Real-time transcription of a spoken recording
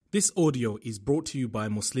This audio is brought to you by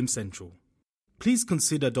Muslim Central. Please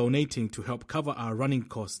consider donating to help cover our running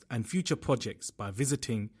costs and future projects by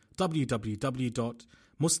visiting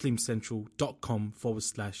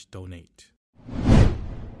www.muslimcentral.com/donate.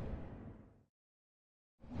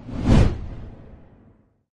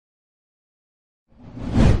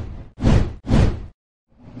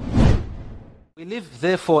 We live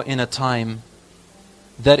therefore in a time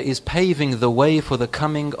that is paving the way for the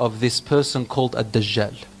coming of this person called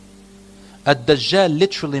Dajjal. Dajjal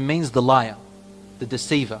literally means the liar, the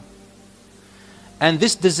deceiver. And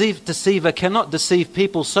this deceiver cannot deceive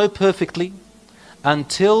people so perfectly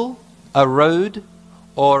until a road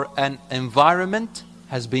or an environment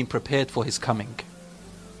has been prepared for his coming.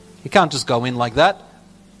 He can't just go in like that.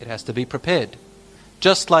 It has to be prepared.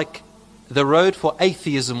 Just like the road for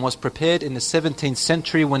atheism was prepared in the 17th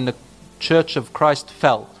century when the Church of Christ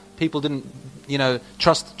fell. People didn't,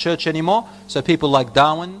 trust the church anymore. So people like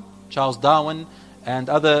Darwin, Charles Darwin, and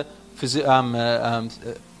other physicians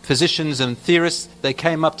and theorists, they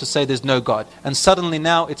came up to say there's no God. And suddenly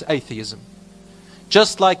now it's atheism.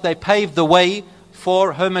 Just like they paved the way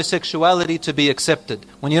for homosexuality to be accepted.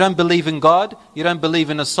 When you don't believe in God, you don't believe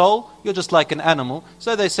in a soul, you're just like an animal.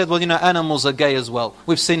 So they said, well, animals are gay as well.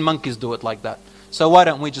 We've seen monkeys do it like that. So why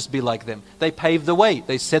don't we just be like them? They paved the way.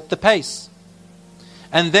 They set the pace.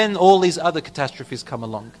 And then all these other catastrophes come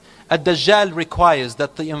along. Dajjal requires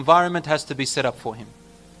that the environment has to be set up for him.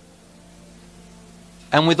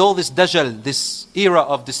 And with all this Dajjal, this era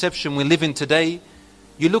of deception we live in today,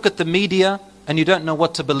 you look at the media and you don't know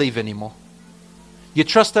what to believe anymore. You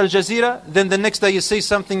trust Al Jazeera, then the next day you see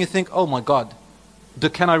something, you think, oh my God,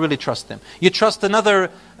 can I really trust them? You trust another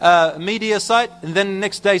media site, and then the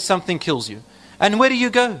next day something kills you. And where do you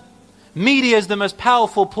go? Media is the most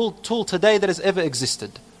powerful tool today that has ever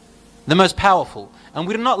existed. The most powerful. And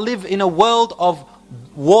we do not live in a world of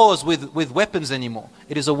wars with weapons anymore.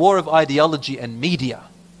 It is a war of ideology and media.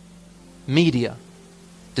 Media.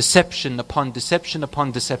 Deception upon deception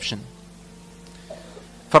upon deception.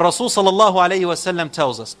 For Rasul sallallahu alayhi wa sallam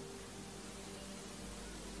tells us,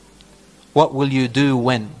 what will you do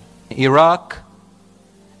when Iraq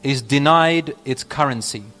is denied its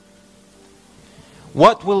currency?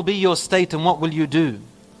 What will be your state and what will you do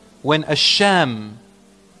when Asham,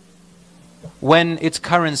 when its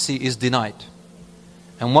currency is denied?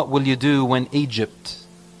 And what will you do when Egypt,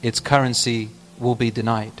 its currency will be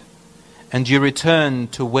denied? And you return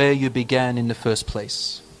to where you began in the first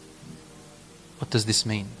place. What does this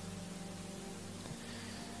mean?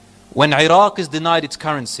 When Iraq is denied its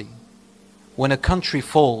currency, when a country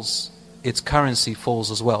falls, its currency falls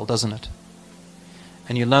as well, doesn't it?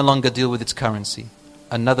 And you no longer deal with its currency.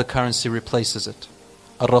 Another currency replaces it.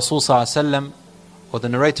 Al-Rasul sallallahu alaihi wasallam, or the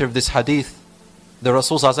narrator of this hadith, the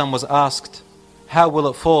Rasul sallallahu alaihi wasallam was asked, how will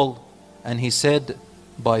it fall? And he said,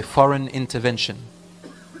 by foreign intervention.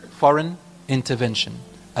 Foreign intervention.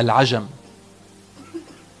 Al-Ajam.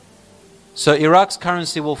 So Iraq's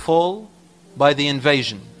currency will fall by the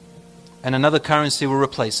invasion, and another currency will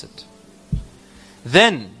replace it.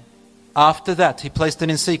 Then, after that, he placed it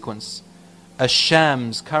in sequence.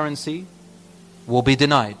 Asham's currency will be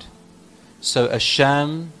denied. So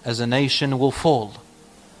Asham as a nation will fall.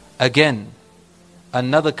 Again,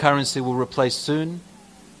 another currency will replace soon,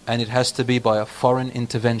 and it has to be by a foreign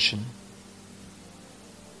intervention.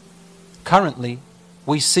 Currently,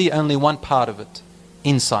 we see only one part of it,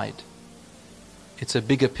 inside. It's a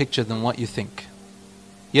bigger picture than what you think.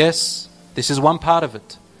 Yes, this is one part of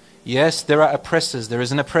it. Yes, there are oppressors. There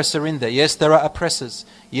is an oppressor in there. Yes, there are oppressors.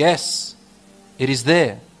 Yes, it is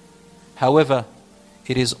there. However,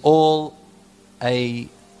 it is one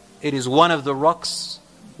of the rocks,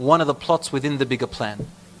 one of the plots within the bigger plan.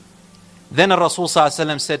 Then Rasul sallallahu alaihi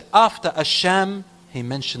wasallam said, after Asham, he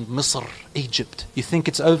mentioned Misr, Egypt. You think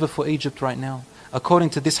it's over for Egypt right now?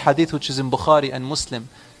 According to this hadith, which is in Bukhari and Muslim,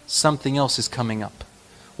 something else is coming up.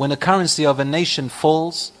 When a currency of a nation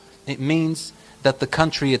falls, it means that the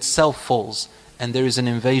country itself falls and there is an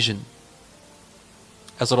invasion.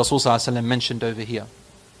 As Rasul sallallahu alaihi wasallam mentioned over here.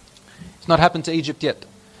 It's not happened to Egypt yet.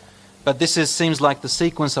 But this seems like the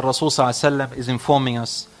sequence that Rasul sallallahu alaihi wasallam is informing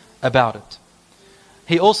us about it.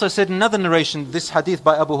 He also said in another narration, this hadith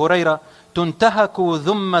by Abu Huraira, تُنْتَهَكُ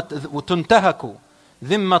ذِمَّةَ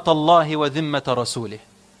اللَّهِ وَذِمَّةَ رَسُولِهِ.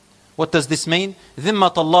 What does this mean?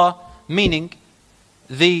 ذِمَّةَ Allah, meaning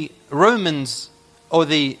the Romans or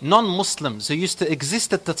the non-Muslims who used to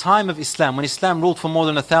exist at the time of Islam, when Islam ruled for more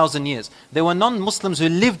than 1,000 years. There were non-Muslims who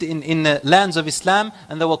lived in the lands of Islam,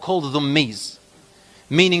 and they were called Dhummis,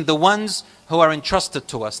 meaning the ones who are entrusted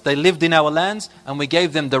to us. They lived in our lands and we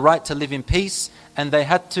gave them the right to live in peace, and they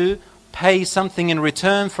had to pay something in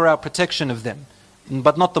return for our protection of them.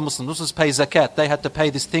 But not the Muslims. Muslims pay zakat. They had to pay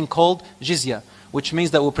this thing called jizya, which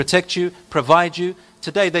means that we'll protect you, provide you.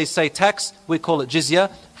 Today they say tax, we call it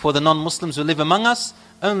jizya for the non-Muslims who live among us.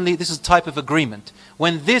 Only this is a type of agreement.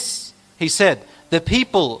 When this, he said, the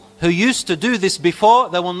people who used to do this before,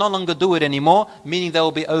 they will no longer do it anymore, meaning they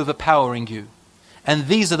will be overpowering you. And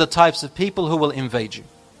these are the types of people who will invade you.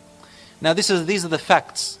 Now these are the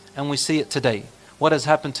facts, and we see it today. What has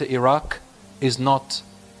happened to Iraq is not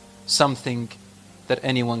something that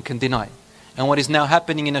anyone can deny. And what is now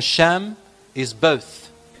happening in Asham is both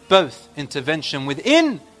intervention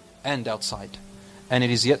within and outside. And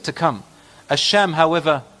it is yet to come. Asham,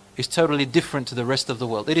 however, is totally different to the rest of the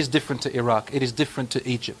world. It is different to Iraq. It is different to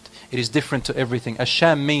Egypt. It is different to everything.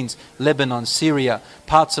 Asham means Lebanon, Syria,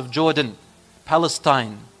 parts of Jordan,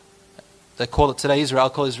 Palestine. They call it today Israel. I'll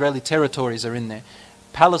call Israeli territories are in there.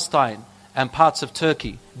 Palestine and parts of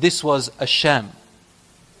Turkey. This was Asham.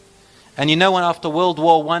 And you know when after World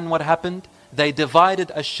War I what happened? They divided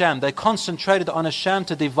Asham. They concentrated on Asham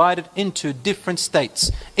to divide it into different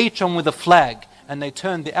states, each one with a flag. And they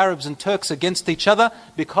turned the Arabs and Turks against each other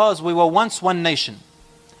because we were once one nation.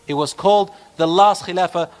 It was called the last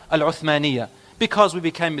Khilafah al-Uthmaniyah because we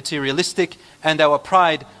became materialistic and our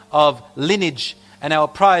pride of lineage and our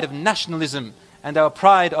pride of nationalism and our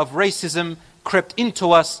pride of racism crept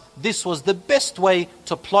into us. This was the best way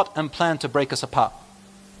to plot and plan to break us apart.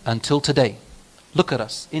 Until today. Look at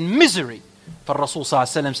us in misery. For Rasul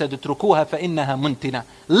ﷺ said, "Utrukuha fa innaha muntina."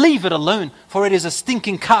 Leave it alone, for it is a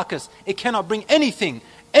stinking carcass. It cannot bring anything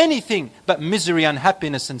but misery,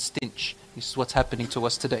 unhappiness and stench. This is what's happening to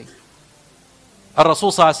us today.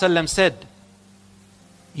 Rasul ﷺ said,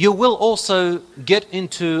 you will also get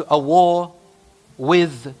into a war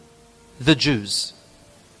with the Jews.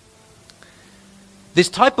 This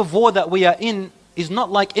type of war that we are in is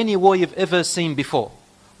not like any war you've ever seen before.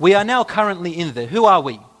 We are now currently in there. Who are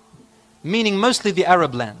we? Meaning mostly the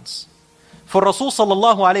Arab lands. For Rasul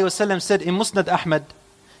sallallahu alayhi wasallam said in Musnad Ahmad,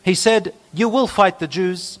 he said, you will fight the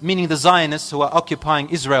Jews, meaning the Zionists who are occupying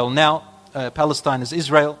Israel now. Palestine is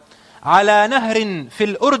Israel. على نهر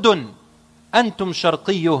في الأردن أنتم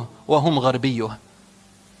شرقيه وهم غربيه.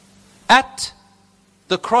 At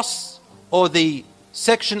the cross or the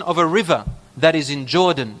section of a river that is in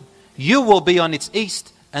Jordan, you will be on its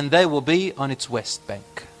east and they will be on its west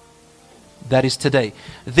bank. That is today.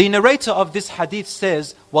 The narrator of this hadith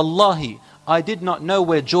says, Wallahi, I did not know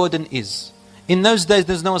where Jordan is. In those days,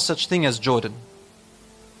 there's no such thing as Jordan.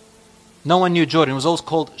 No one knew Jordan. It was always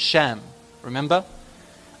called Sham. Remember?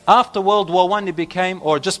 After World War I, it became,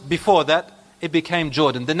 or just before that, it became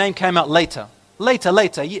Jordan. The name came out later. Later,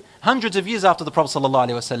 hundreds of years after the Prophet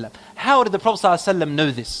ﷺ. How did the Prophet ﷺ know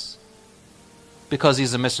this? Because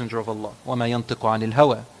he's a messenger of Allah. وَمَا يَنْطِقُ عَنِ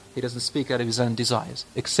الْهَوَى. He doesn't speak out of his own desires,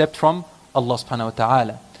 except from Allah subhanahu wa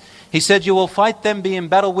ta'ala. He said, you will fight them, be in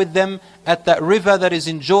battle with them at that river that is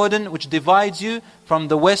in Jordan, which divides you from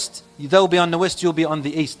the west. They'll be on the west, you'll be on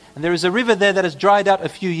the east. And there is a river there that has dried out a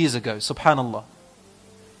few years ago, subhanallah.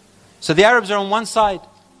 So the Arabs are on one side,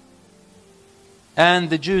 and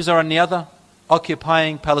the Jews are on the other,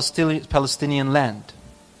 occupying Palestinian land.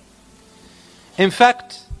 In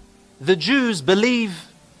fact, the Jews believe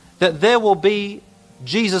that there will be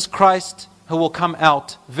Jesus Christ who will come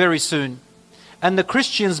out very soon. And the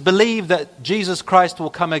Christians believe that Jesus Christ will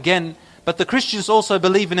come again, but the Christians also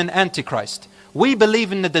believe in an Antichrist. We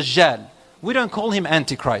believe in the Dajjal. We don't call him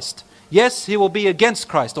Antichrist. Yes, he will be against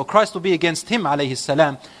Christ, or Christ will be against him, alayhi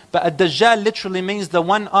salam. But a Dajjal literally means the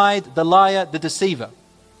one-eyed, the liar, the deceiver.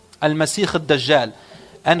 Al-Masih al-Dajjal.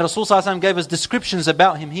 And Rasul ﷺ gave us descriptions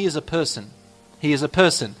about him. He is a person. He is a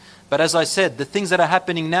person. But as I said, the things that are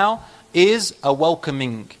happening now is a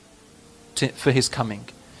welcoming for his coming.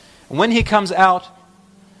 When he comes out,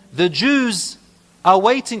 the Jews are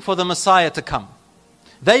waiting for the Messiah to come.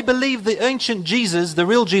 They believe the ancient Jesus, the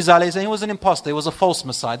real Jesus, he was an impostor, he was a false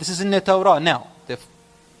Messiah. This is in their Torah now,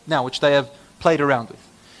 which they have played around with.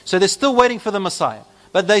 So they're still waiting for the Messiah.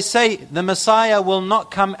 But they say the Messiah will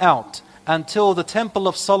not come out until the Temple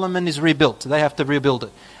of Solomon is rebuilt. They have to rebuild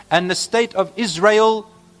it. And the state of Israel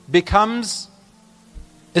becomes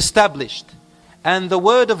established. And the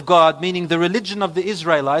word of God, meaning the religion of the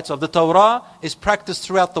Israelites, of the Torah, is practiced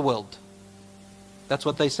throughout the world. That's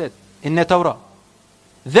what they said in the Torah.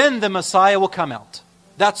 Then the Messiah will come out.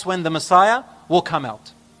 That's when the Messiah will come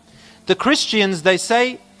out. The Christians, they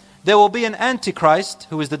say, there will be an Antichrist,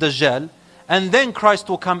 who is the Dajjal, and then Christ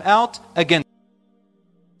will come out again.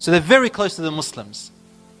 So they're very close to the Muslims.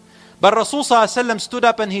 But Rasul ﷺ stood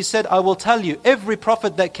up and he said, I will tell you, every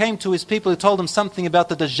prophet that came to his people, he told them something about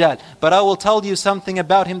the Dajjal. But I will tell you something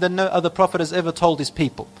about him that no other prophet has ever told his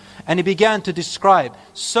people. And he began to describe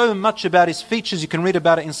so much about his features. You can read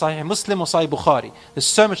about it in Sahih Muslim or Sahih Bukhari. There's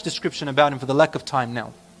so much description about him for the lack of time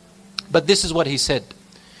now. But this is what he said.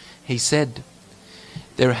 He said,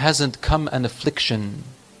 there hasn't come an affliction,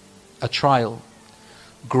 a trial,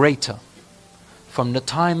 greater from the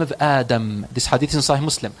time of Adam. This hadith in Sahih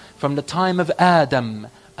Muslim. From the time of Adam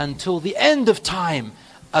until the end of time,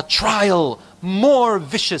 a trial more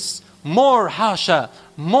vicious, more harsher,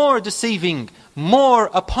 more deceiving, more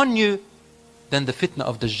upon you than the fitna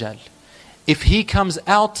of Dajjal. If he comes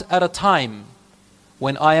out at a time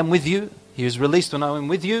when I am with you, he is released when I am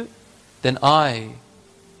with you, then I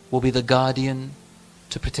will be the guardian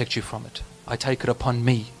to protect you from it. I take it upon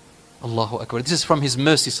me. Allahu Akbar. This is from his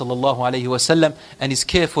mercy sallallahu alayhi wa sallam and his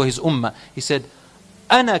care for his ummah. He said,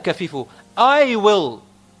 Ana kafifu, I will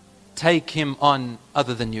take him on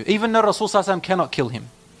other than you. Even though Rasul sallallahu alayhi wa sallam cannot kill him.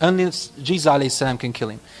 Only Jesus alayhi salam can kill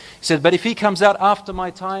him. He said, but if he comes out after my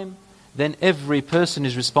time, then every person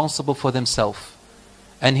is responsible for themselves.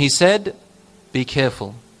 And he said, be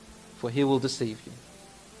careful, for he will deceive you.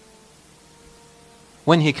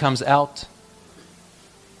 When he comes out,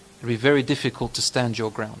 it will be very difficult to stand your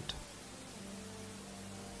ground.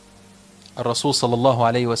 Rasul sallallahu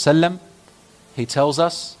alayhi wa sallam, he tells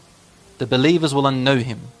us, the believers will unknow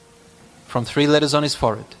him from 3 letters on his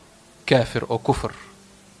forehead, kafir or kufr.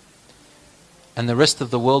 And the rest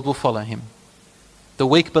of the world will follow him. The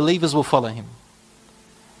weak believers will follow him.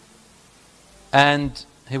 And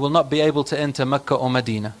he will not be able to enter Mecca or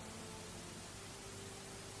Medina.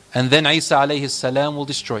 And then Isa alayhi salam will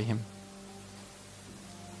destroy him.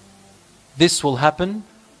 This will happen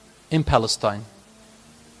in Palestine.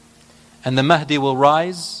 And the Mahdi will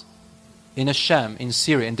rise in Asham, in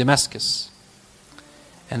Syria, in Damascus.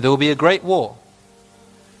 And there will be a great war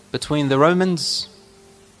between the Romans,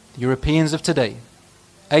 the Europeans of today,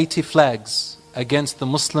 80 flags against the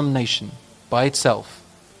Muslim nation by itself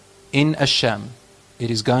in Asham.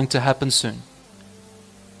 It is going to happen soon.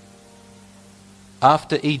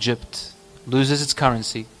 After Egypt loses its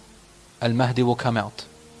currency, Al-Mahdi will come out.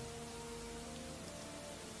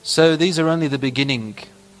 So these are only the beginning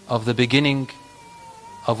of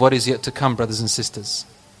what is yet to come, brothers and sisters.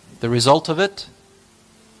 The result of it,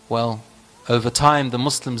 well, over time the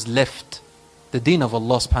Muslims left the deen of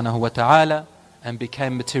Allah subhanahu wa ta'ala and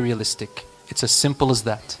became materialistic. It's as simple as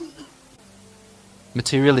that.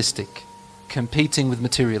 Materialistic, competing with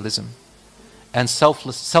materialism, and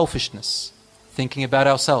selfishness, thinking about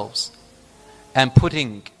ourselves, and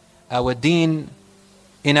putting our deen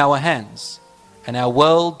in our hands and our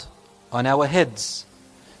world on our heads,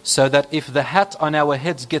 so that if the hat on our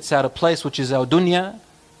heads gets out of place, which is our dunya,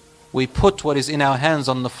 we put what is in our hands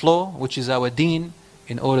on the floor, which is our deen,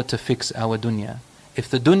 in order to fix our dunya. If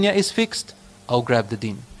the dunya is fixed, I'll grab the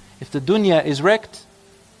deen. If the dunya is wrecked,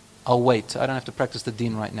 I'll wait. I don't have to practice the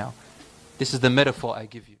deen right now. This is the metaphor I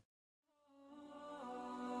give you.